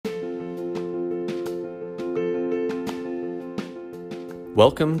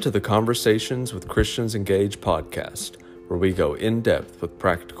Welcome to the Conversations with Christians Engage podcast, where we go in depth with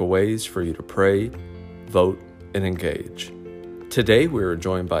practical ways for you to pray, vote, and engage. Today we are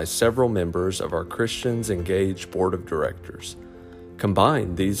joined by several members of our Christians Engage Board of Directors.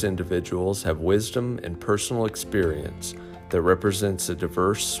 Combined, these individuals have wisdom and personal experience that represents a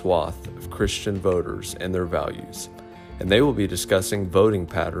diverse swath of Christian voters and their values, and they will be discussing voting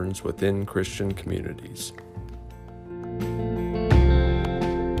patterns within Christian communities.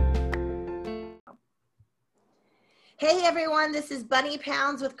 Hey everyone, this is Bunny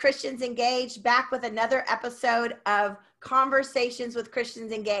Pounds with Christians Engaged, back with another episode of Conversations with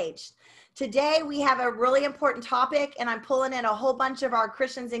Christians Engaged. Today we have a really important topic, and I'm pulling in a whole bunch of our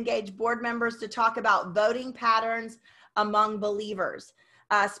Christians Engaged board members to talk about voting patterns among believers.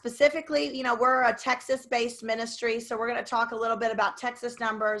 Specifically, we're a Texas-based ministry, so we're going to talk a little bit about Texas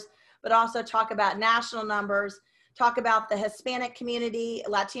numbers, but also talk about national numbers, talk about the Hispanic community,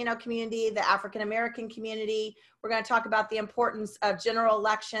 Latino community, the African American community. We're going to talk about the importance of general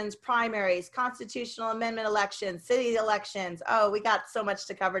elections, primaries, constitutional amendment elections, city elections. Oh, we got so much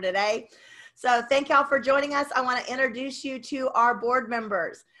to cover today. So thank y'all for joining us. I want to introduce you to our board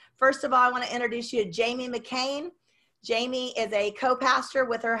members. First of all, I want to introduce you to Jamie McCain. Jamie is a co-pastor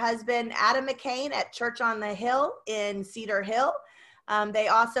with her husband, Adam McCain, at Church on the Hill in Cedar Hill. They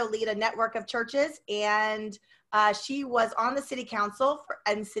also lead a network of churches, and she was on the city council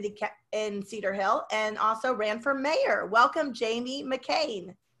in Cedar Hill and also ran for mayor. Welcome, Jamie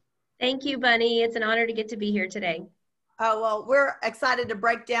McCain. Thank you, Bunny. It's an honor to get to be here today. Oh, well, we're excited to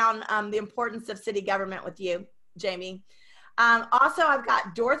break down the importance of city government with you, Jamie. Also, I've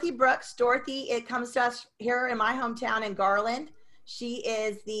got Dorothy Brooks. Dorothy, it comes to us here in my hometown in Garland. She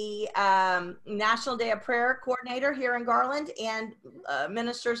is the National Day of Prayer coordinator here in Garland and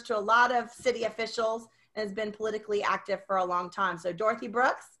ministers to a lot of city officials and has been politically active for a long time. So Dorothy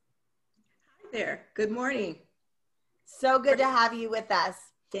Brooks. Hi there. Good morning. So good to have you with us.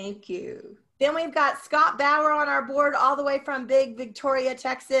 Thank you. Then we've got Scott Bauer on our board all the way from Big Victoria,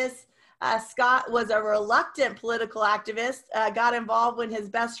 Texas. Scott was a reluctant political activist, got involved when his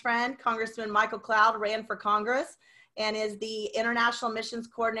best friend, Congressman Michael Cloud, ran for Congress, and is the International Missions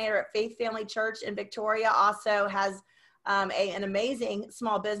Coordinator at Faith Family Church in Victoria. Also has an amazing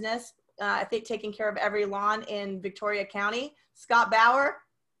small business, I think, taking care of every lawn in Victoria County. Scott Bauer.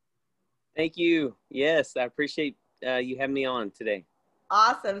 Thank you. Yes, I appreciate you having me on today.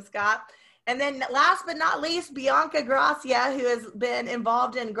 Awesome, Scott. And then last but not least, Bianca Gracia, who has been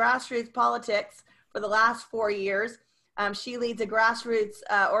involved in grassroots politics for the last 4 years. She leads a grassroots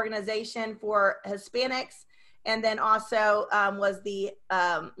organization for Hispanics, and then also was the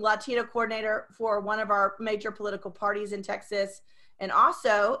Latino coordinator for one of our major political parties in Texas, and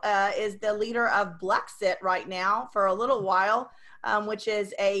also is the leader of Blexit right now for a little while, which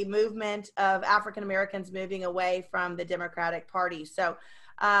is a movement of African Americans moving away from the Democratic Party. So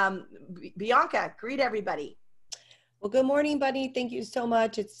Bianca, greet everybody. Well, good morning, Bunny. Thank you so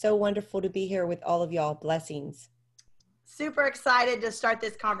much. It's so wonderful to be here with all of y'all. Blessings. Super excited to start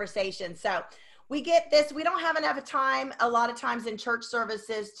this conversation. So we get this, we don't have enough time a lot of times in church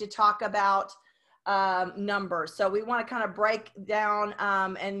services to talk about numbers. So we want to kind of break down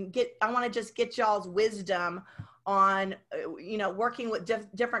and I want to just get y'all's wisdom on, working with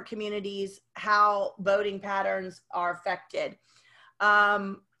different communities, how voting patterns are affected.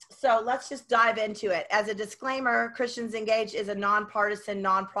 So let's just dive into it. As a disclaimer, Christians Engaged is a nonpartisan,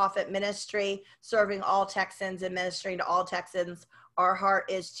 nonprofit ministry serving all Texans and ministering to all Texans. Our heart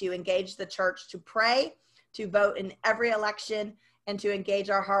is to engage the church to pray, to vote in every election, and to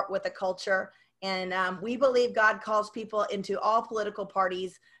engage our heart with the culture. And we believe God calls people into all political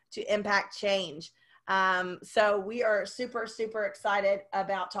parties to impact change. So we are super, super excited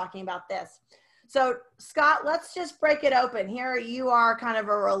about talking about this. So Scott, let's just break it open. Here you are, kind of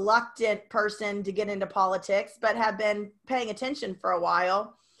a reluctant person to get into politics, but have been paying attention for a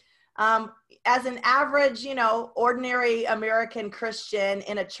while. As an average, ordinary American Christian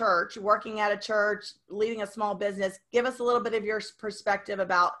in a church, working at a church, leading a small business, give us a little bit of your perspective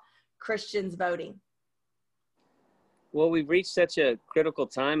about Christians voting. Well, we've reached such a critical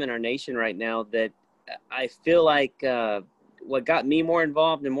time in our nation right now that I feel like what got me more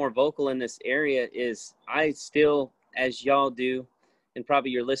involved and more vocal in this area is I still, as y'all do, and probably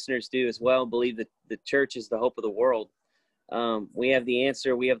your listeners do as well, believe that the church is the hope of the world. We have the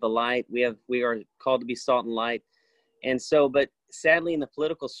answer. We have the light. We are called to be salt and light. And so, but sadly, in the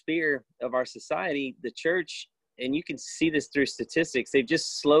political sphere of our society, the church, and you can see this through statistics, they've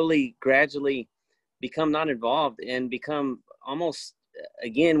just slowly, gradually become not involved and become almost,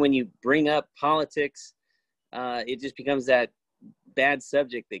 again, when you bring up politics, it just becomes that bad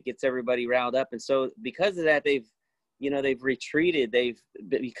subject that gets everybody riled up. And so because of that, they've retreated, they've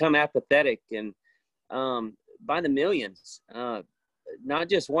become apathetic, and by the millions, not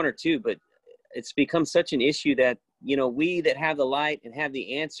just one or two, but it's become such an issue that, we that have the light and have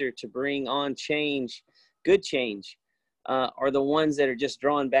the answer to bring on change, good change, are the ones that are just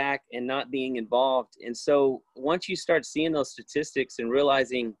drawn back and not being involved. And so once you start seeing those statistics and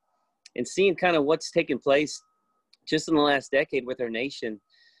realizing and seeing kind of what's taken place just in the last decade with our nation,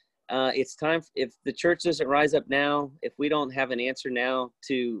 it's time, if the church doesn't rise up now, if we don't have an answer now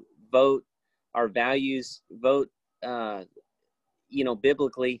to vote our values, vote,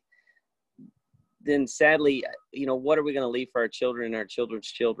 biblically, then sadly, what are we going to leave for our children and our children's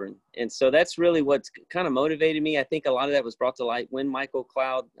children? And so that's really what's kind of motivated me. I think a lot of that was brought to light when Michael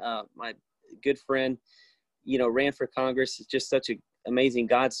Cloud, my good friend, ran for Congress. It's just such an amazing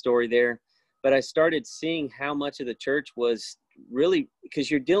God story there. But I started seeing how much of the church was really,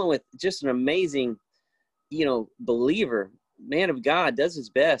 because you're dealing with just an amazing, believer, man of God, does his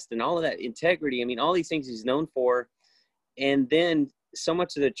best, and all of that integrity. I mean, all these things he's known for. And then so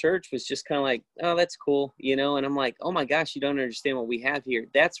much of the church was just kind of like, oh, that's cool, and I'm like, oh my gosh, you don't understand what we have here.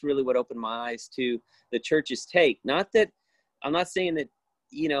 That's really what opened my eyes to the church's take. Not that, I'm not saying that,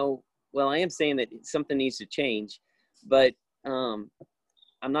 well, I am saying that something needs to change, but I'm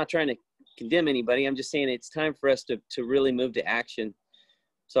not trying to condemn anybody. I'm just saying it's time for us to really move to action.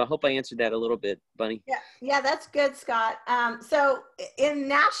 So I hope I answered that a little bit, Bunny. Yeah, that's good, Scott. So in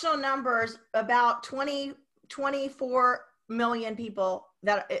national numbers, about 24 million people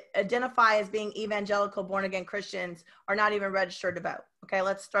that identify as being evangelical born again Christians are not even registered to vote. Okay,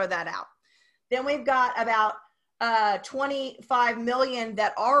 let's throw that out. Then we've got about 25 million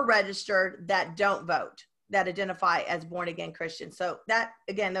that are registered that don't vote, that identify as born again Christians. So that,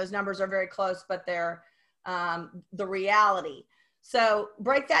 again, those numbers are very close, but they're the reality. So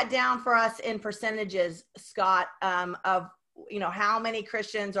break that down for us in percentages, Scott, of how many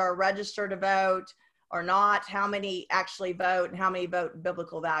Christians are registered to vote or not, how many actually vote, and how many vote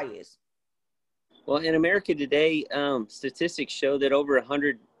biblical values. Well, in America today, statistics show that over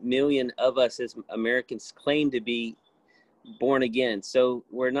 100 million of us as Americans claim to be born again. So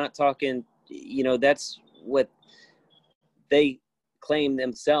we're not talking, that's what they claim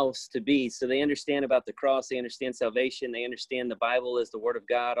themselves to be. So they understand about the cross, they understand salvation, they understand the Bible as the Word of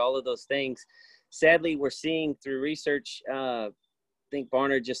God, all of those things. Sadly, we're seeing through research, I think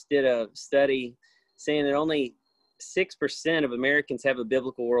Barnard just did a study saying that only 6% of Americans have a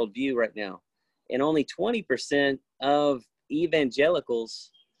biblical worldview right now. And only 20% of evangelicals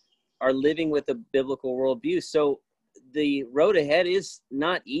are living with a biblical worldview. So the road ahead is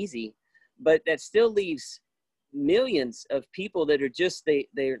not easy, but that still leaves millions of people that are just,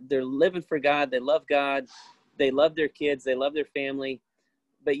 they're living for God. They love God. They love their kids. They love their family,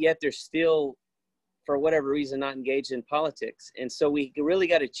 but yet they're still, for whatever reason, not engaged in politics. And so we really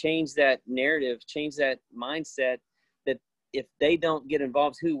got to change that narrative, change that mindset that if they don't get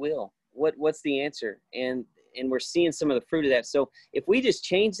involved, who will? What's the answer? And we're seeing some of the fruit of that. So if we just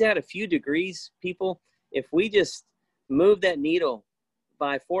change that a few degrees, people, if we just move that needle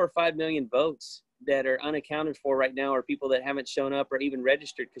by 4 or 5 million votes that are unaccounted for right now, or people that haven't shown up or even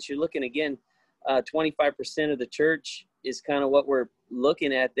registered, because you're looking again, 25% of the church is kind of what we're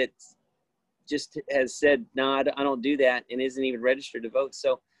looking at that just has said, no, I don't do that, and isn't even registered to vote.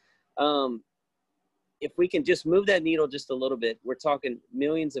 So if we can just move that needle just a little bit, we're talking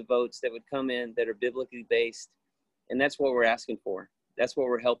millions of votes that would come in that are biblically based. And that's what we're asking for. That's what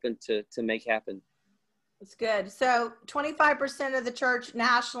we're helping to make happen. That's good. So 25% of the church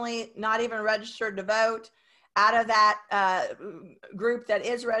nationally, not even registered to vote. Out of that group that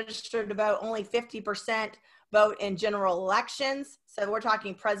is registered to vote, only 50% vote in general elections. So we're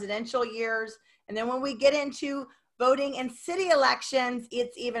talking presidential years. And then when we get into voting in city elections,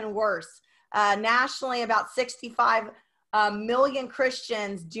 it's even worse. Nationally, about 65 million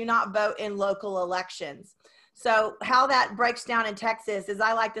Christians do not vote in local elections. So how that breaks down in Texas is,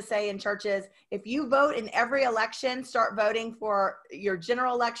 I like to say in churches, if you vote in every election, start voting for your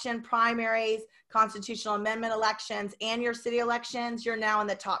general election, primaries, constitutional amendment elections, and your city elections, you're now in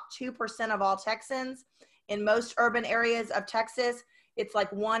the top 2% of all Texans. In most urban areas of Texas, it's like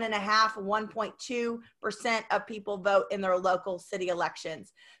 1.5%, 1.2% of people vote in their local city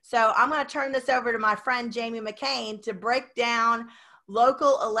elections. So I'm going to turn this over to my friend, Jamie McCain, to break down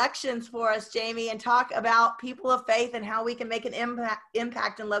local elections for us, Jamie, and talk about people of faith and how we can make an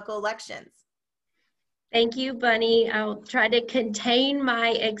impact in local elections. Thank you, Bunny. I'll try to contain my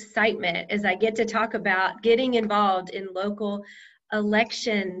excitement as I get to talk about getting involved in local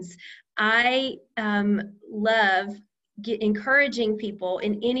elections. I love encouraging people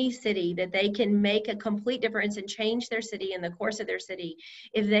in any city that they can make a complete difference and change their city in the course of their city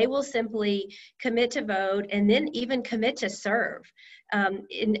if they will simply commit to vote and then even commit to serve.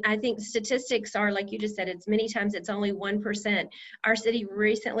 And I think statistics are, like you just said, it's many times it's only 1%. Our city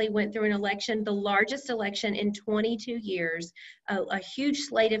recently went through an election, the largest election in 22 years, a huge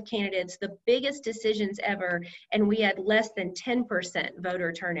slate of candidates, the biggest decisions ever, and we had less than 10%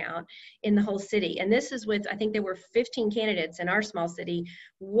 voter turnout in the whole city. And this is with, I think there were 15 candidates in our small city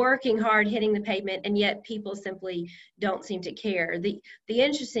working hard, hitting the pavement, and yet people simply don't seem to care. The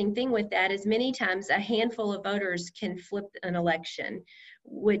interesting thing with that is many times a handful of voters can flip an election,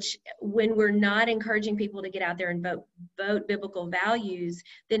 which when we're not encouraging people to get out there and vote biblical values,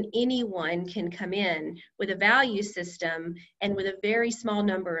 then anyone can come in with a value system and with a very small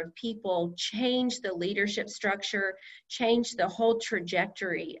number of people change the leadership structure, change the whole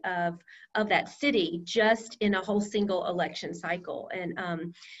trajectory of that city just in a whole single election cycle. And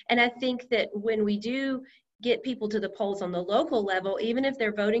I think that when we do get people to the polls on the local level, even if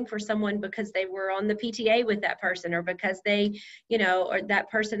they're voting for someone because they were on the PTA with that person or because they, or that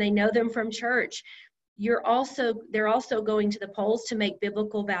person, they know them from church, they're also going to the polls to make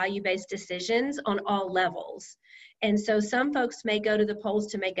biblical value-based decisions on all levels. And so some folks may go to the polls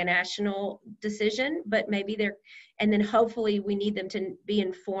to make a national decision, but maybe and then hopefully we need them to be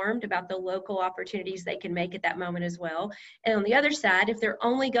informed about the local opportunities they can make at that moment as well. And on the other side, if they're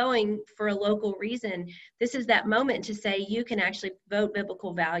only going for a local reason, this is that moment to say you can actually vote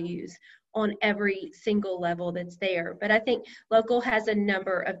biblical values on every single level that's there. But I think local has a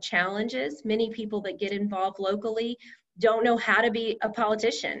number of challenges. Many people that get involved locally don't know how to be a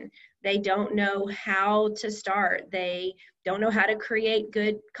politician. They don't know how to start. They don't know how to create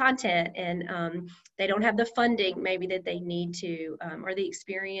good content, and they don't have the funding maybe that they need to, or the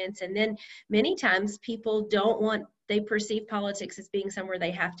experience. And then many times people they perceive politics as being somewhere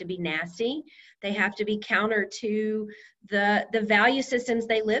they have to be nasty. They have to be counter to the value systems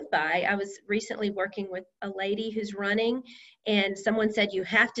they live by. I was recently working with a lady who's running, and someone said, you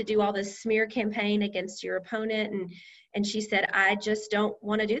have to do all this smear campaign against your opponent. And she said, I just don't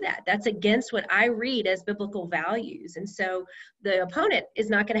want to do that. That's against what I read as biblical values. And so the opponent is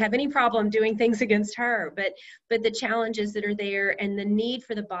not going to have any problem doing things against her. But the challenges that are there and the need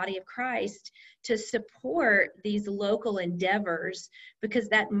for the body of Christ to support these local endeavors, because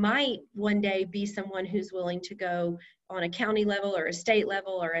that might one day be someone who's willing to go on a county level or a state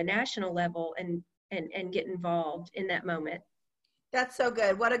level or a national level and get involved in that moment. That's so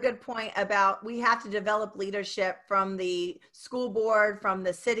good. What a good point about we have to develop leadership from the school board, from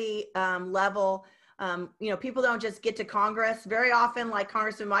the city level. People don't just get to Congress very often, like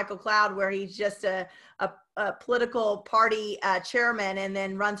Congressman Michael Cloud, where he's just a political party chairman and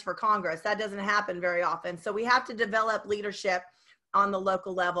then runs for Congress. That doesn't happen very often. So we have to develop leadership on the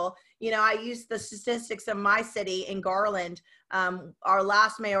local level. I use the statistics of my city in Garland. Our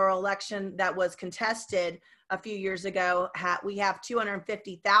last mayoral election that was contested a few years ago, we have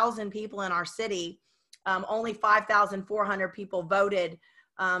 250,000 people in our city. Only 5,400 people voted.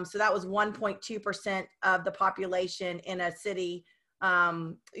 So that was 1.2% of the population in a city,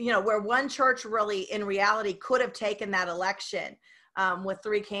 where one church really in reality could have taken that election with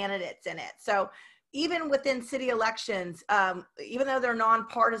 3 candidates in it. So even within city elections, even though they're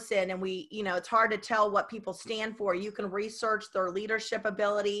nonpartisan and it's hard to tell what people stand for, you can research their leadership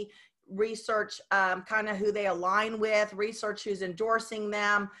ability, research kind of who they align with, research who's endorsing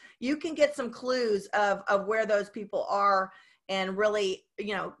them. You can get some clues of where those people are, and really,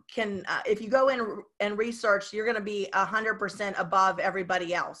 can if you go in and research, you're going to be 100% above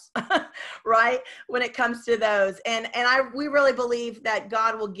everybody else, right? When it comes to those, and we really believe that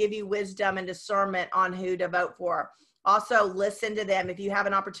God will give you wisdom and discernment on who to vote for. Also, listen to them. If you have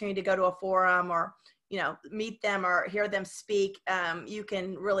an opportunity to go to a forum or meet them or hear them speak, you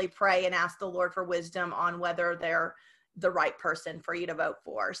can really pray and ask the Lord for wisdom on whether they're the right person for you to vote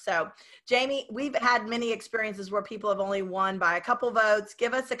for. So, Jamie, we've had many experiences where people have only won by a couple votes.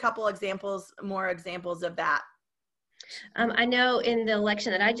 Give us a couple more examples of that. I know in the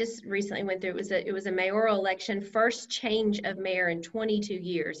election that I just recently went through, it was a mayoral election, first change of mayor in 22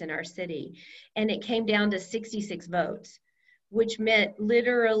 years in our city, and it came down to 66 votes. Which meant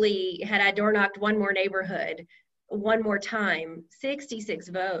literally, had I door knocked one more neighborhood, one more time, 66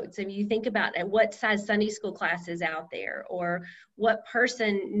 votes. I mean, you think about what size Sunday school class is out there, or what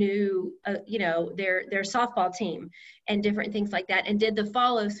person knew, their softball team and different things like that, and did the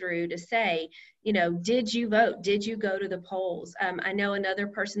follow through to say, did you vote? Did you go to the polls? I know another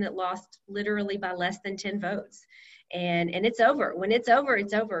person that lost literally by less than 10 votes. and it's over. When it's over,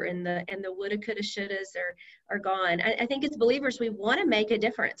 it's over, and the woulda, coulda, shouldas are gone. I think as believers, we want to make a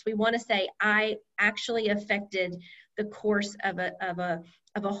difference. We want to say, I actually affected the course of a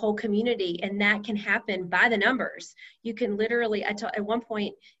whole community, and that can happen by the numbers. You can literally, at one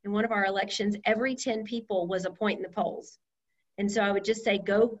point in one of our elections, every 10 people was a point in the polls. And so I would just say,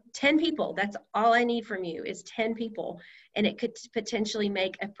 go 10 people. That's all I need from you is 10 people. And it could potentially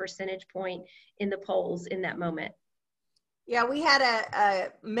make a percentage point in the polls in that moment. Yeah, we had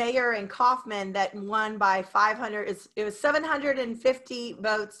a mayor in Kaufman that won by 500. It was 750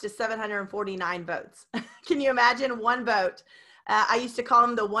 votes to 749 votes. Can you imagine one vote? I used to call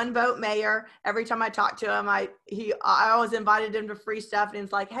him the one vote mayor. Every time I talked to him, I always invited him to free stuff, and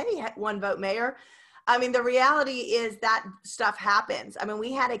it's like, hey, one vote mayor. I mean, the reality is that stuff happens. I mean,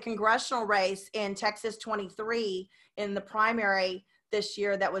 we had a congressional race in Texas 23 in the primary this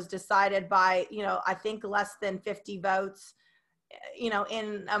year that was decided by, I think less than 50 votes,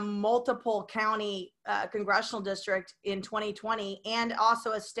 in a multiple county congressional district in 2020, and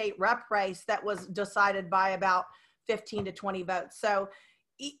also a state rep race that was decided by about 15 to 20 votes. So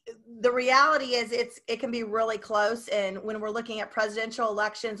the reality is it can be really close. And when we're looking at presidential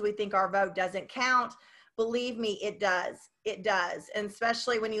elections, we think our vote doesn't count. Believe me, it does. It does. And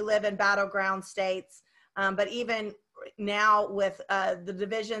especially when you live in battleground states. But even now with the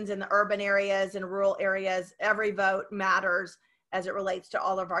divisions in the urban areas and rural areas, every vote matters as it relates to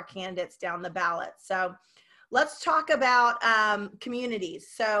all of our candidates down the ballot. So let's talk about communities.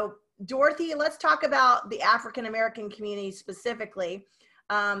 So Dorothy, let's talk about the African-American community specifically.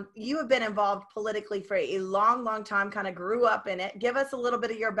 You have been involved politically for a long, long time, kind of grew up in it. Give us a little bit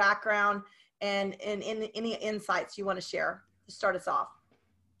of your background and any insights you want to share to start us off.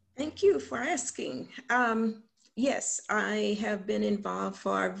 Thank you for asking. Yes, I have been involved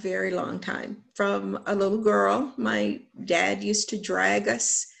for a very long time. From a little girl, my dad used to drag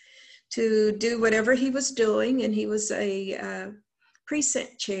us to do whatever he was doing, and he was a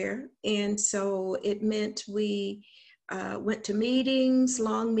precinct chair. And so it meant we went to meetings,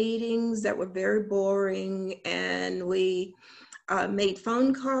 long meetings that were very boring, and we made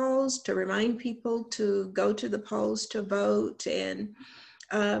phone calls to remind people to go to the polls to vote. And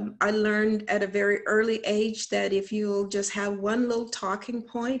I learned at a very early age that if you'll just have one little talking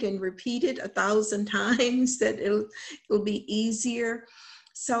point and repeat it 1,000 times, that it'll be easier.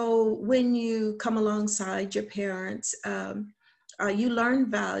 So when you come alongside your parents, you learn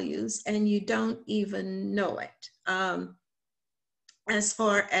values and you don't even know it. As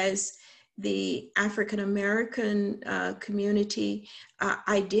far as the African-American community,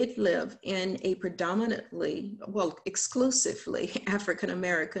 I did live in a predominantly, well, exclusively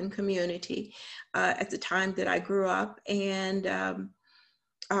African-American community at the time that I grew up, and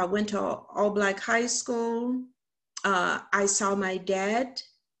I went to all-Black high school. I saw my dad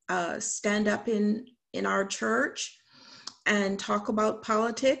stand up in our church and talk about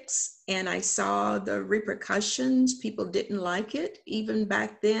politics, and I saw the repercussions. People didn't like it even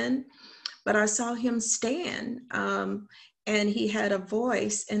back then, but I saw him stand, and he had a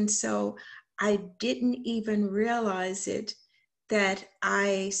voice. And so I didn't even realize it that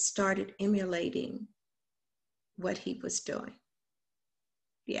I started emulating what he was doing.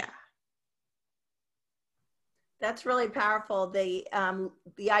 Yeah. That's really powerful. The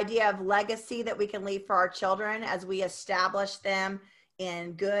idea of legacy that we can leave for our children as we establish them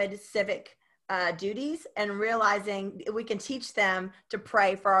in good civic duties, and realizing we can teach them to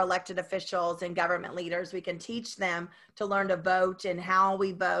pray for our elected officials and government leaders. We can teach them to learn to vote and how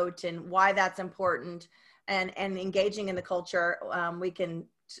we vote and why that's important, and engaging in the culture. We can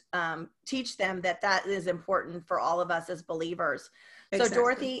teach them that is important for all of us as believers. Exactly. So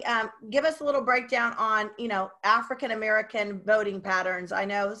Dorothy, give us a little breakdown on, African-American voting patterns. I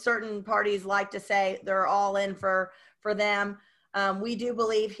know certain parties like to say they're all in for them. We do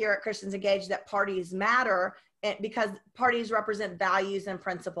believe here at Christians Engaged that parties matter because parties represent values and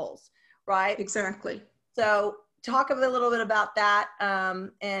principles, right? Exactly. So talk a little bit about that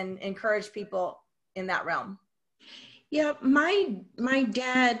and encourage people in that realm. Yeah, my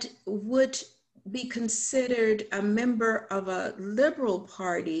dad would be considered a member of a liberal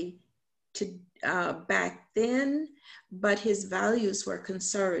party back then, but his values were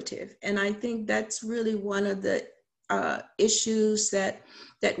conservative. And I think that's really one of the issues that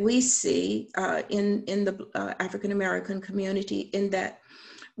we see in the African-American community, in that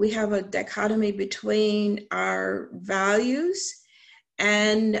we have a dichotomy between our values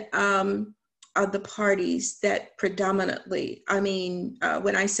and the parties that predominantly,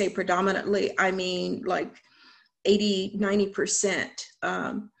 when I say predominantly, I mean like 80, 90%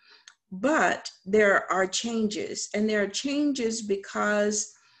 But there are changes, and there are changes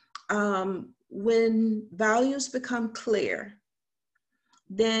because when values become clear,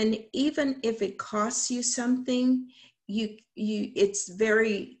 then even if it costs you something, it's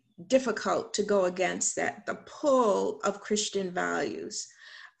very difficult to go against that. The pull of Christian values,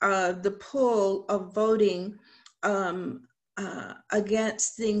 the pull of voting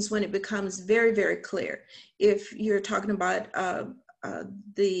against things when it becomes very, very clear. If you're talking about a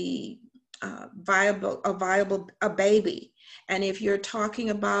baby, and if you're talking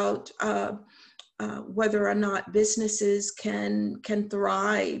about whether or not businesses can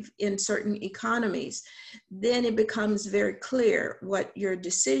thrive in certain economies, then it becomes very clear what your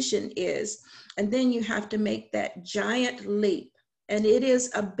decision is. And then you have to make that giant leap. And it is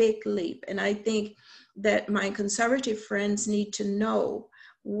a big leap. And I think that my conservative friends need to know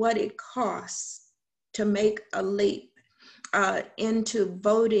what it costs to make a leap into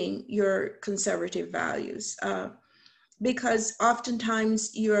voting your conservative values. Because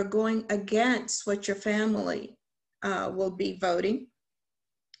oftentimes you are going against what your family will be voting.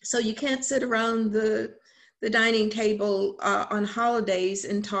 So you can't sit around the dining table on holidays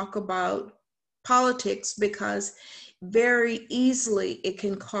and talk about politics, because very easily it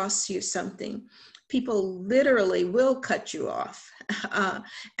can cost you something. People literally will cut you off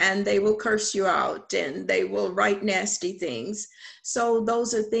and they will curse you out and they will write nasty things. So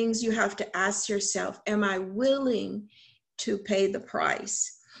those are things you have to ask yourself, am I willing to pay the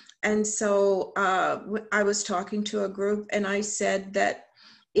price? And so I was talking to a group and I said that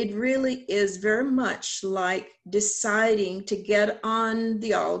it really is very much like deciding to get on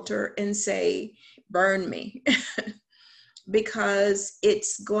the altar and say, burn me, because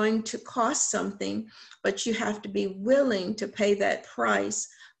it's going to cost something, but you have to be willing to pay that price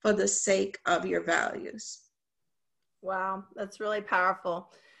for the sake of your values. Wow, that's really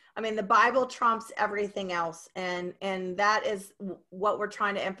powerful. I mean, the Bible trumps everything else. And that is what we're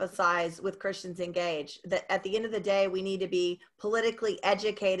trying to emphasize with Christians Engage, that at the end of the day, we need to be politically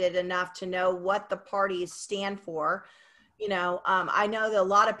educated enough to know what the parties stand for. You know, I know that a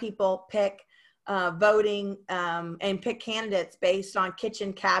lot of people pick voting and pick candidates based on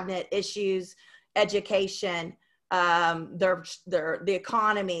kitchen cabinet issues, education, the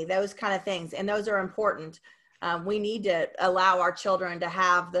economy, those kind of things. And those are important. We need to allow our children to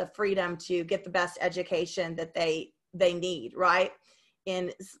have the freedom to get the best education that they need, right?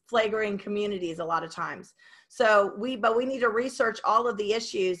 In flagrant communities a lot of times. So we need to research all of the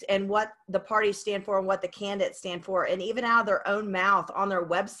issues and what the parties stand for and what the candidates stand for. And even out of their own mouth on their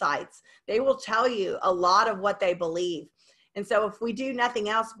websites, they will tell you a lot of what they believe. And so if we do nothing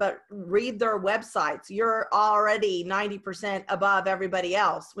else but read their websites, you're already 90% above everybody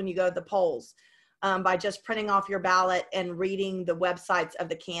else when you go to the polls. By just printing off your ballot and reading the websites of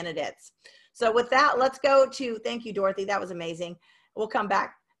the candidates. So with that, let's go to, thank you, Dorothy, that was amazing. We'll come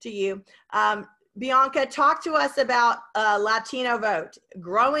back to you. Bianca, talk to us about Latino vote,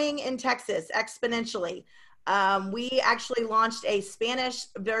 growing in Texas exponentially. We actually launched a Spanish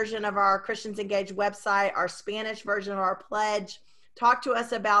version of our Christians Engage website, our Spanish version of our pledge. Talk to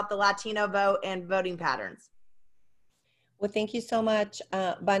us about the Latino vote and voting patterns. Well, thank you so much,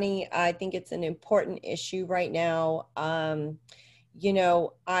 Bunny. I think it's an important issue right now. You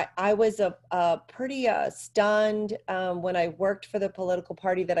know, I was pretty stunned when I worked for the political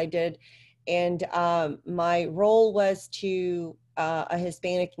party that I did. And my role was to a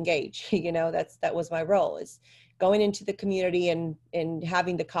Hispanic Engage. You know, that was my role, is going into the community and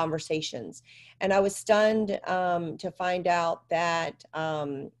having the conversations. And I was stunned to find out that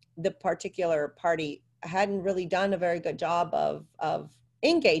the particular party hadn't really done a very good job of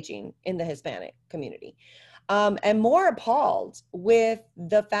engaging in the Hispanic community. And more appalled with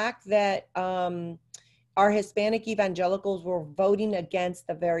the fact that our Hispanic evangelicals were voting against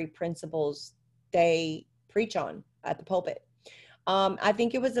the very principles they preach on at the pulpit. I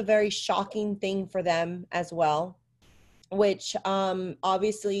think it was a very shocking thing for them as well, which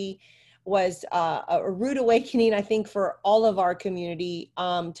obviously was a rude awakening, I think, for all of our community,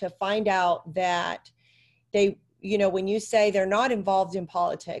 to find out that they, you know, when you say they're not involved in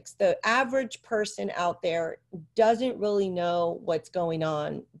politics, the average person out there doesn't really know what's going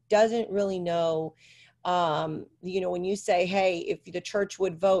on, doesn't really know, you know, when you say, hey, if the church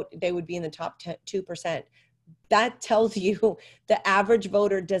would vote, they would be in the top 2%. That tells you the average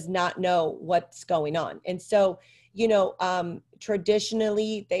voter does not know what's going on. And so, you know,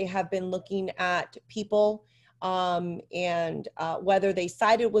 traditionally, they have been looking at people and whether they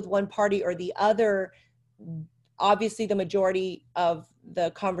sided with one party or the other. Obviously, the majority of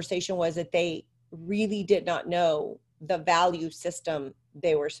the conversation was that they really did not know the value system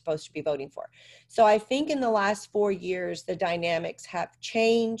they were supposed to be voting for. So I think in the last 4 years, the dynamics have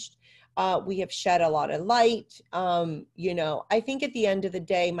changed. We have shed a lot of light. You know, I think at the end of the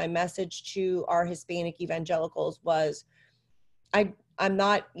day, my message to our Hispanic evangelicals was, I'm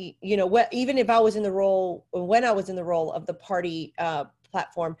not, you know, even if I was in the role, when I was in the role of the party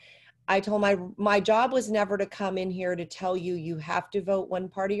platform, I told my job was never to come in here to tell you, you have to vote one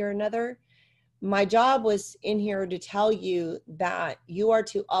party or another. My job was in here to tell you that you are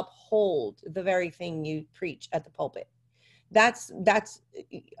to uphold the very thing you preach at the pulpit. That's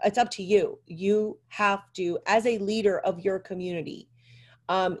it's up to you. You have to, as a leader of your community,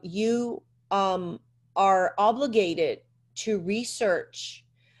 you are obligated to research,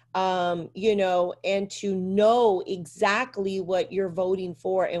 you know, and to know exactly what you're voting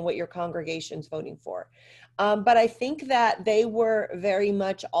for and what your congregation's voting for. But I think that they were very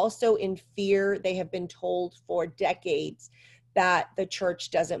much also in fear. They have been told for decades that the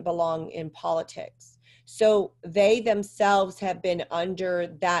church doesn't belong in politics. So they themselves have been under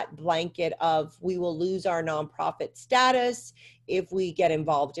that blanket of, we will lose our nonprofit status if we get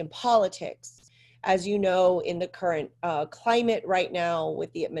involved in politics. As you know, in the current climate right now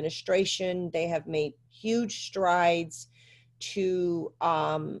with the administration, they have made huge strides to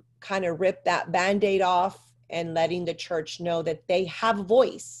kind of rip that Band-Aid off and letting the church know that they have a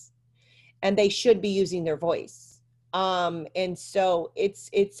voice and they should be using their voice. And so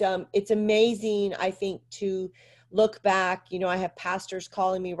it's amazing, I think, to look back. You know, I have pastors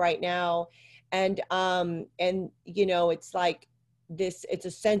calling me right now, and you know, it's like it's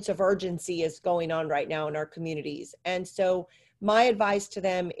a sense of urgency is going on right now in our communities. And so my advice to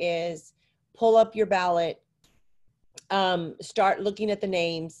them is, pull up your ballot, start looking at the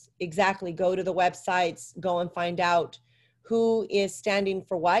names, exactly, go to the websites, go and find out who is standing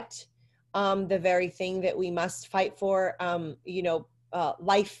for what. The very thing that we must fight for, you know,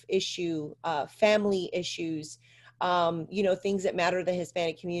 life issue, family issues, you know, things that matter to the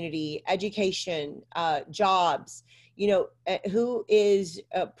Hispanic community, education, jobs, you know, who is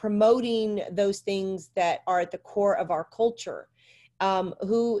promoting those things that are at the core of our culture,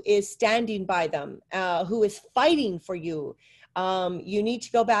 who is standing by them, who is fighting for you. You need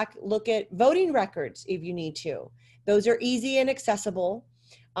to go back, look at voting records if you need to. Those are easy and accessible.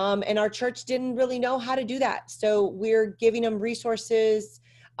 And our church didn't really know how to do that. So we're giving them resources.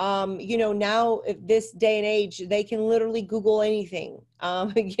 You know, now this day and age, they can literally Google anything,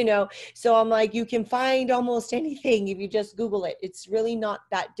 you know, so I'm like, you can find almost anything if you just Google it. It's really not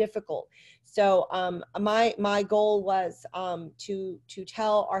that difficult. So my goal was to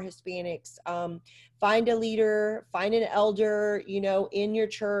tell our Hispanics, find a leader, find an elder, you know, in your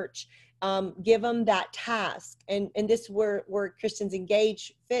church, give them that task. And this where Christians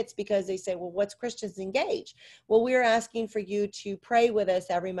Engage fits, because they say, well, what's Christians Engage? Well, we're asking for you to pray with us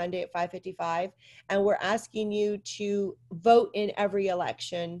every Monday at 5:55, and we're asking you to vote in every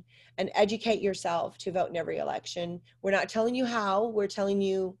election and educate yourself to vote in every election. We're not telling you how, we're telling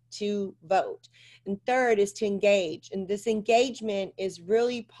you to vote. And third is to engage. And this engagement is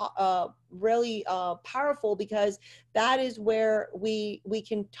really powerful, because that is where we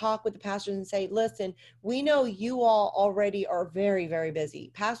can talk with the pastors and say, listen, we know you all already are very, very busy.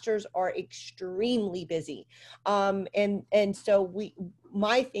 Pastors are extremely busy. And so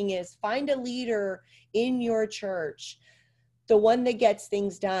my thing is, find a leader in your church, the one that gets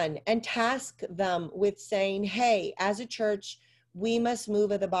things done, and task them with saying, hey, as a church, we must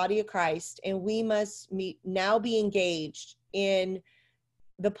move as the body of Christ, and we must now be engaged in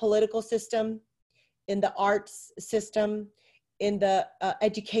the political system, in the arts system, in the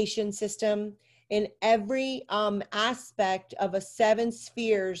education system, in every aspect of 7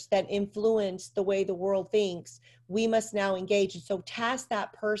 spheres that influence the way the world thinks. We must now engage. And so task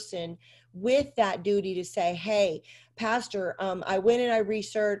that person with that duty to say, hey, pastor, I went and I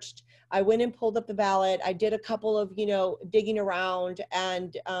researched, I went and pulled up the ballot, I did a couple of, you know, digging around,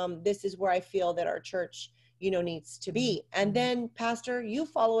 and this is where I feel that our church, you know, needs to be. And then, pastor, you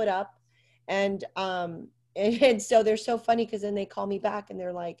follow it up. And so they're so funny, because then they call me back and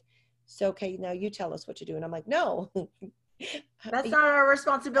they're like, so, okay, now you tell us what to do. And I'm like, no. That's not our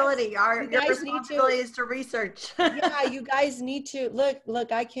responsibility. Your responsibility is to research. Yeah, you guys need to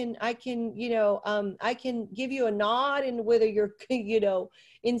look, I can, you know, I can give you a nod and whether you're, you know,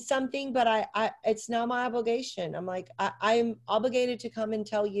 in something, but I it's not my obligation. I'm like, I'm obligated to come and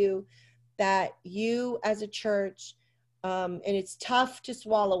tell you that you as a church, and it's tough to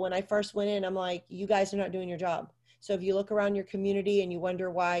swallow. When I first went in, I'm like, you guys are not doing your job. So if you look around your community and you wonder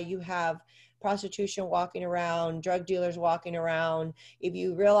why you have prostitution walking around, drug dealers walking around, if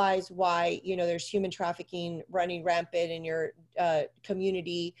you realize why, there's human trafficking running rampant in your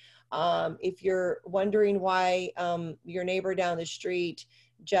community, if you're wondering why your neighbor down the street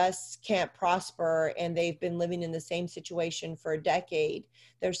just can't prosper and they've been living in the same situation for a decade,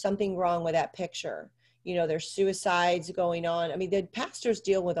 there's something wrong with that picture. There's suicides going on. I mean, the pastors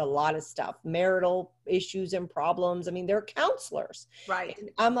deal with a lot of stuff, marital issues and problems. I mean, they're counselors. Right.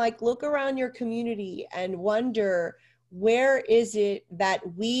 And I'm like, look around your community and wonder, where is it that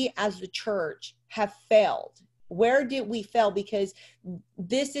we as the church have failed? Where did we fail? Because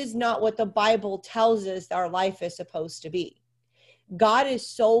this is not what the Bible tells us our life is supposed to be. God is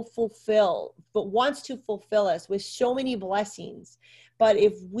so fulfilled, but wants to fulfill us with so many blessings. But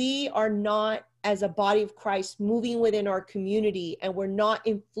if we are not, as a body of Christ, moving within our community, and we're not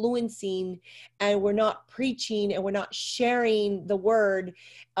influencing, and we're not preaching, and we're not sharing the word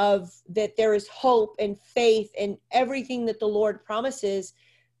of that there is hope and faith and everything that the Lord promises,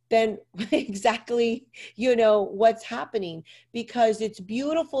 then exactly, what's happening. Because it's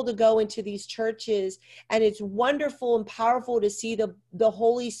beautiful to go into these churches, and it's wonderful and powerful to see the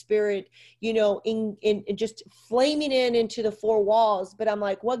Holy Spirit, in just flaming into the four walls. But I'm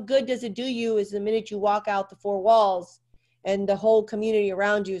like, what good does it do you is the minute you walk out the four walls and the whole community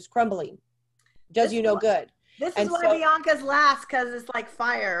around you is crumbling? Does you no good. This is why Bianca's last, because it's like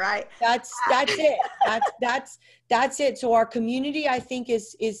fire, right? That's it. That's it. So our community, I think,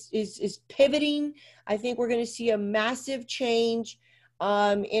 is pivoting. I think we're going to see a massive change,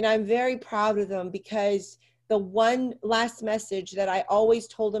 and I'm very proud of them, because the one last message that I always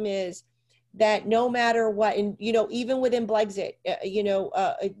told them is that no matter what, and even within Blexit,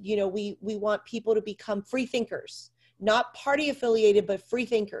 we want people to become free thinkers. Not party affiliated, but free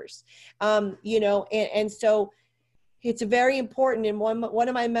thinkers, and so it's very important. And one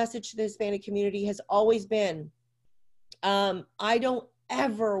of my message to the Hispanic community has always been, I don't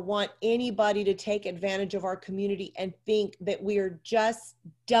ever want anybody to take advantage of our community and think that we are just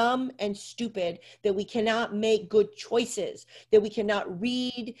dumb and stupid, that we cannot make good choices, that we cannot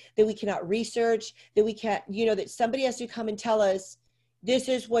read, that we cannot research, that we can't, that somebody has to come and tell us, this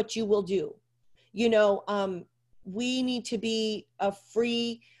is what you will do. We need to be a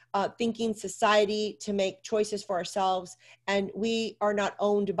free thinking society to make choices for ourselves, and we are not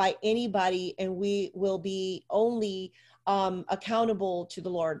owned by anybody, and we will be only accountable to the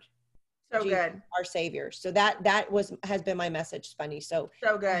Lord. So Jesus, good. Our Savior. So that has been my message, Spunny. So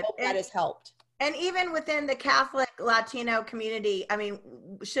good. I hope that has helped. And even within the Catholic Latino community, I mean,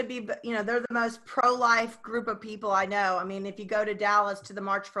 should be, they're the most pro-life group of people I know. I mean, if you go to Dallas to the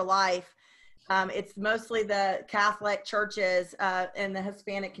March for Life, it's mostly the Catholic churches and the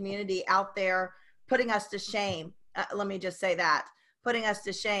Hispanic community out there putting us to shame. Let me just say that, putting us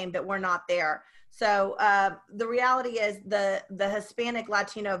to shame that we're not there. So the reality is the Hispanic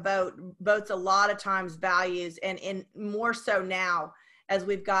Latino votes a lot of times values, and in more so now as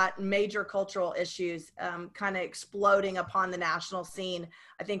we've got major cultural issues kind of exploding upon the national scene.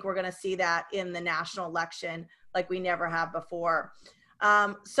 I think we're going to see that in the national election like we never have before.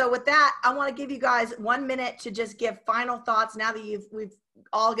 So with that, I want to give you guys 1 minute to just give final thoughts now that we've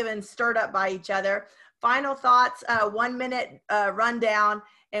all been stirred up by each other. Final thoughts, 1 minute rundown,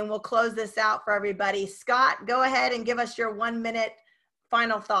 and we'll close this out for everybody. Scott, go ahead and give us your 1 minute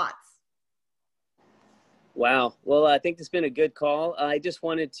final thoughts. Wow. Well, I think it's been a good call. I just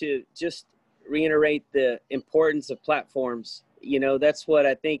wanted to reiterate the importance of platforms. That's what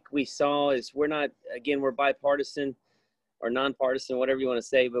I think we saw is we're bipartisan or nonpartisan, whatever you want to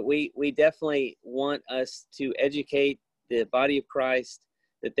say, but we definitely want us to educate the body of Christ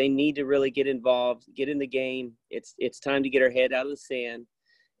that they need to really get involved, get in the game. It's time to get our head out of the sand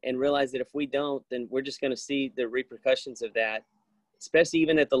and realize that if we don't, then we're just going to see the repercussions of that, especially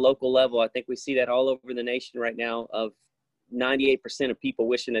even at the local level. I think we see that all over the nation right now, of 98% of people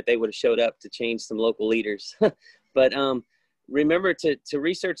wishing that they would have showed up to change some local leaders. But remember to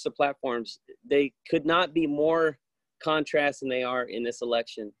research the platforms. They could not be more contrast than they are in this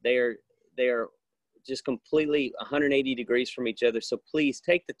election. They are just completely 180 degrees from each other. So please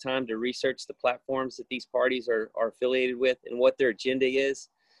take the time to research the platforms that these parties are affiliated with and what their agenda is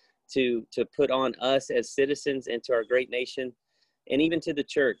to put on us as citizens and to our great nation, and even to the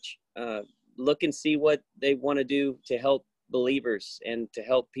church. Look and see what they want to do to help believers and to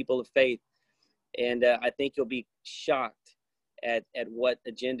help people of faith. And I think you'll be shocked at what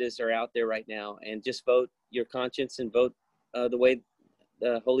agendas are out there right now, and just vote your conscience and vote the way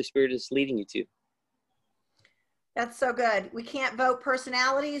the Holy Spirit is leading you to. That's so good. We can't vote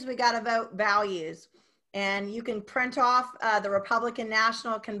personalities. We got to vote values. And you can print off the Republican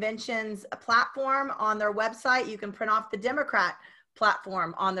National Convention's platform on their website. You can print off the Democrat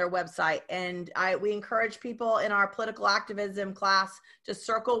platform on their website. And we encourage people in our political activism class to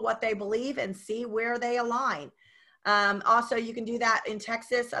circle what they believe and see where they align. Also, you can do that in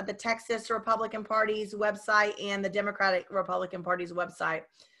Texas at the Texas Republican Party's website and the Democratic Republican Party's website.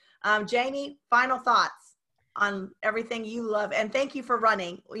 Jamie, final thoughts on everything you love, and thank you for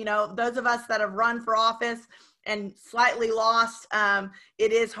running. You know, those of us that have run for office and slightly lost,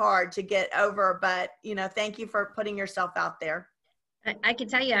 it is hard to get over, but you know, thank you for putting yourself out there. I can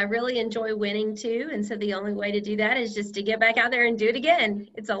tell you, I really enjoy winning too. And so the only way to do that is just to get back out there and do it again.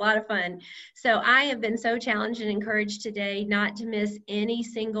 It's a lot of fun. So I have been so challenged and encouraged today not to miss any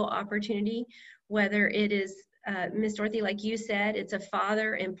single opportunity, whether it is Ms. Dorothy, like you said, it's a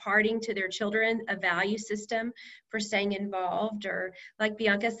father imparting to their children a value system for staying involved, or like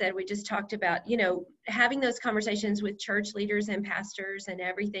Bianca said, we just talked about, you know, having those conversations with church leaders and pastors and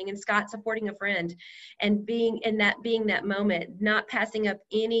everything, and Scott supporting a friend and being that moment, not passing up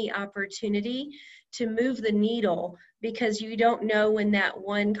any opportunity to move the needle, because you don't know when that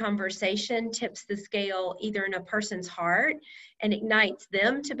one conversation tips the scale either in a person's heart and ignites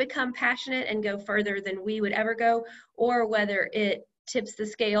them to become passionate and go further than we would ever go, or whether it tips the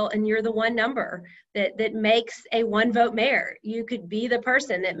scale and you're the one number that makes a one vote mayor. You could be the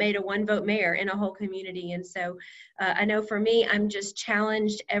person that made a one vote mayor in a whole community. And so I know for me, I'm just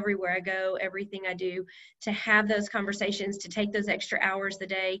challenged everywhere I go, everything I do, to have those conversations, to take those extra hours a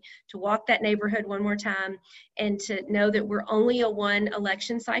day, to walk that neighborhood one more time, and to know that we're only a one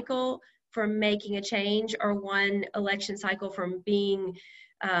election cycle from making a change, or one election cycle from being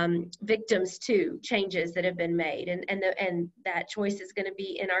victims to changes that have been made, and that choice is going to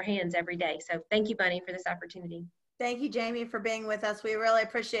be in our hands every day. So thank you, Bunny, for this opportunity. Thank you, Jamie, for being with us. We really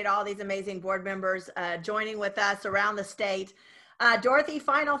appreciate all these amazing board members joining with us around the state. Dorothy,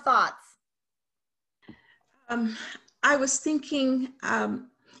 final thoughts. I was thinking,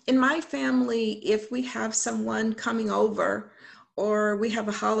 in my family, if we have someone coming over or we have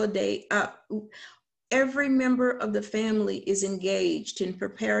a holiday, every member of the family is engaged in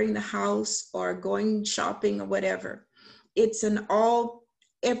preparing the house or going shopping or whatever. It's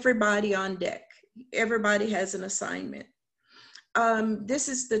everybody on deck. Everybody has an assignment. This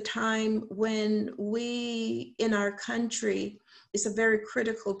is the time when we, in our country, it's a very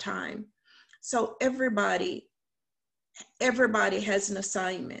critical time. So everybody has an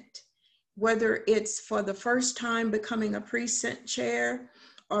assignment, whether it's for the first time becoming a precinct chair,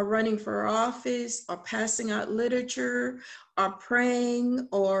 or running for office, or passing out literature, or praying,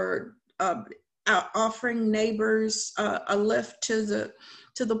 or offering neighbors a lift to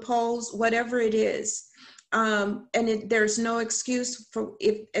the polls, whatever it is. There's no excuse for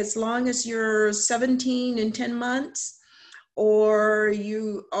as long as you're 17 and 10 months, or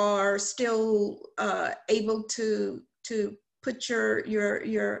you are still able to put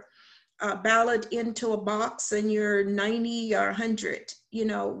your ballot into a box and you're 90 or 100, you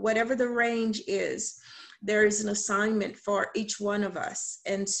know, whatever the range is, there is an assignment for each one of us.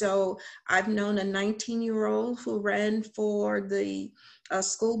 And so I've known a 19-year-old who ran for the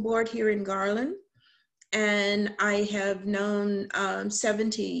school board here in Garland. And I have known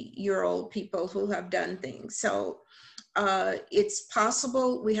 70-year-old people who have done things. So it's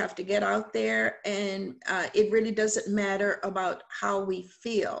possible. We have to get out there, and it really doesn't matter about how we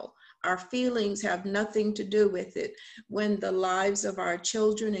feel. Our feelings have nothing to do with it when the lives of our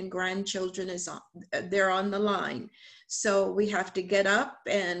children and grandchildren they're on the line. So we have to get up,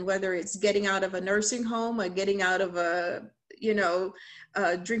 and whether it's getting out of a nursing home or getting out of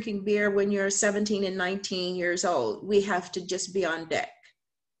drinking beer when you're 17 and 19 years old, we have to just be on deck.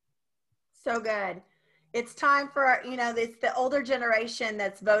 So good. It's time for, it's the older generation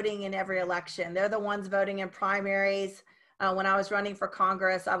that's voting in every election. They're the ones voting in primaries. When I was running for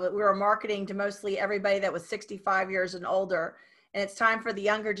Congress, we were marketing to mostly everybody that was 65 years and older. And it's time for the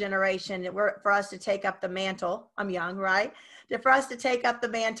younger generation for us to take up the mantle. I'm young, right? For us to take up the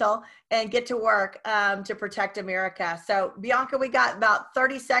mantle and get to work to protect America. So Bianca, we got about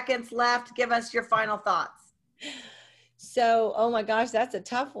 30 seconds left. Give us your final thoughts. So, oh my gosh, that's a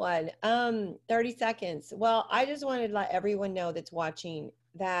tough one. 30 seconds. Well, I just wanted to let everyone know that's watching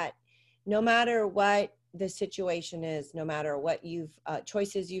that no matter what the situation is, no matter what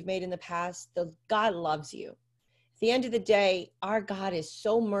choices you've made in the past, God loves you. At the end of the day, our God is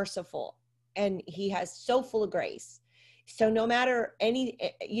so merciful and he has so full of grace. So no matter any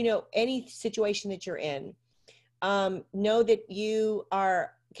situation that you're in, know that you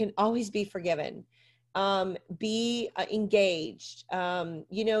can always be forgiven. Be engaged.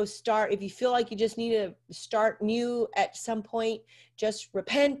 Start, if you feel like you just need to start new at some point, just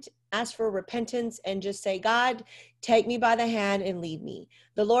repent, ask for repentance, and just say, God, take me by the hand and lead me.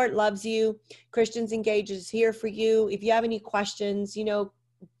 The Lord loves you. Christians Engage is here for you. If you have any questions,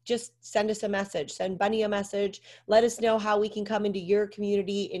 just send us a message, send Bunny a message. Let us know how we can come into your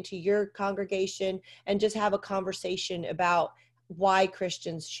community, into your congregation, and just have a conversation about why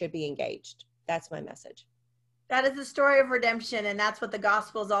Christians should be engaged. That's my message. That is the story of redemption, and that's what the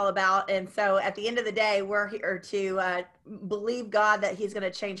gospel is all about. And so at the end of the day, we're here to believe God that he's going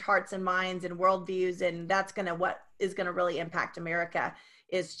to change hearts and minds and worldviews, and that's what is going to really impact America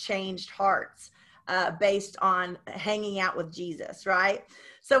is changed hearts based on hanging out with Jesus, right?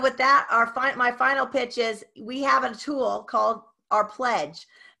 So with that, my final pitch is we have a tool called our pledge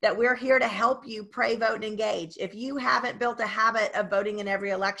that we're here to help you pray, vote, and engage. If you haven't built a habit of voting in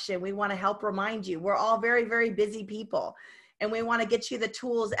every election, we want to help remind you. We're all very, very busy people, and we want to get you the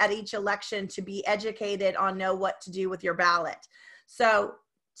tools at each election to be educated on know what to do with your ballot. So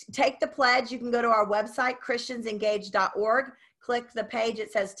take the pledge. You can go to our website, christiansengage.org, click the page.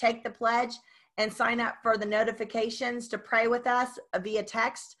 It says take the pledge, and sign up for the notifications to pray with us via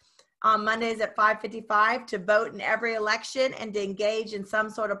text on Mondays at 5:55 to vote in every election and to engage in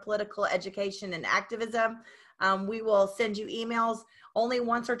some sort of political education and activism. We will send you emails only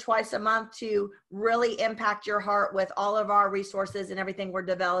once or twice a month to really impact your heart with all of our resources and everything we're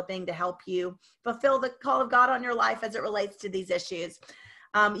developing to help you fulfill the call of God on your life as it relates to these issues.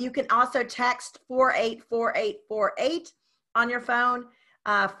 You can also text 484848 on your phone,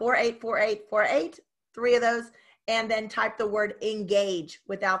 484848, 3 of those, and then type the word engage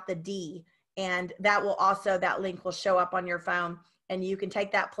without the D. And that link will show up on your phone, and you can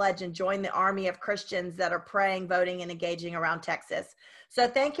take that pledge and join the army of Christians that are praying, voting, and engaging around Texas. So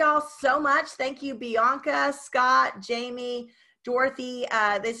thank y'all so much. Thank you, Bianca, Scott, Jamie, Dorothy.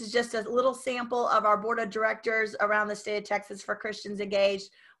 This is just a little sample of our board of directors around the state of Texas for Christians Engaged.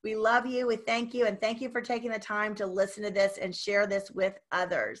 We love you. We thank you. And thank you for taking the time to listen to this and share this with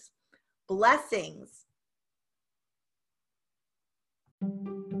others. Blessings.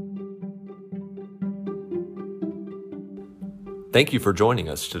 Thank you for joining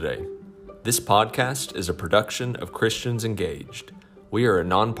us today. This podcast is a production of Christians Engaged. We are a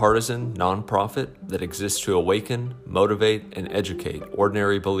nonpartisan nonprofit that exists to awaken, motivate, and educate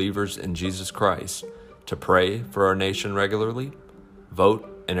ordinary believers in Jesus Christ to pray for our nation regularly, vote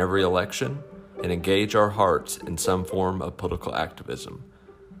in every election, and engage our hearts in some form of political activism.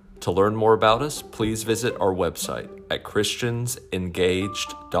 To learn more about us, please visit our website at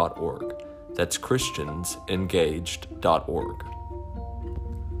christiansengaged.org. That's christiansengaged.org.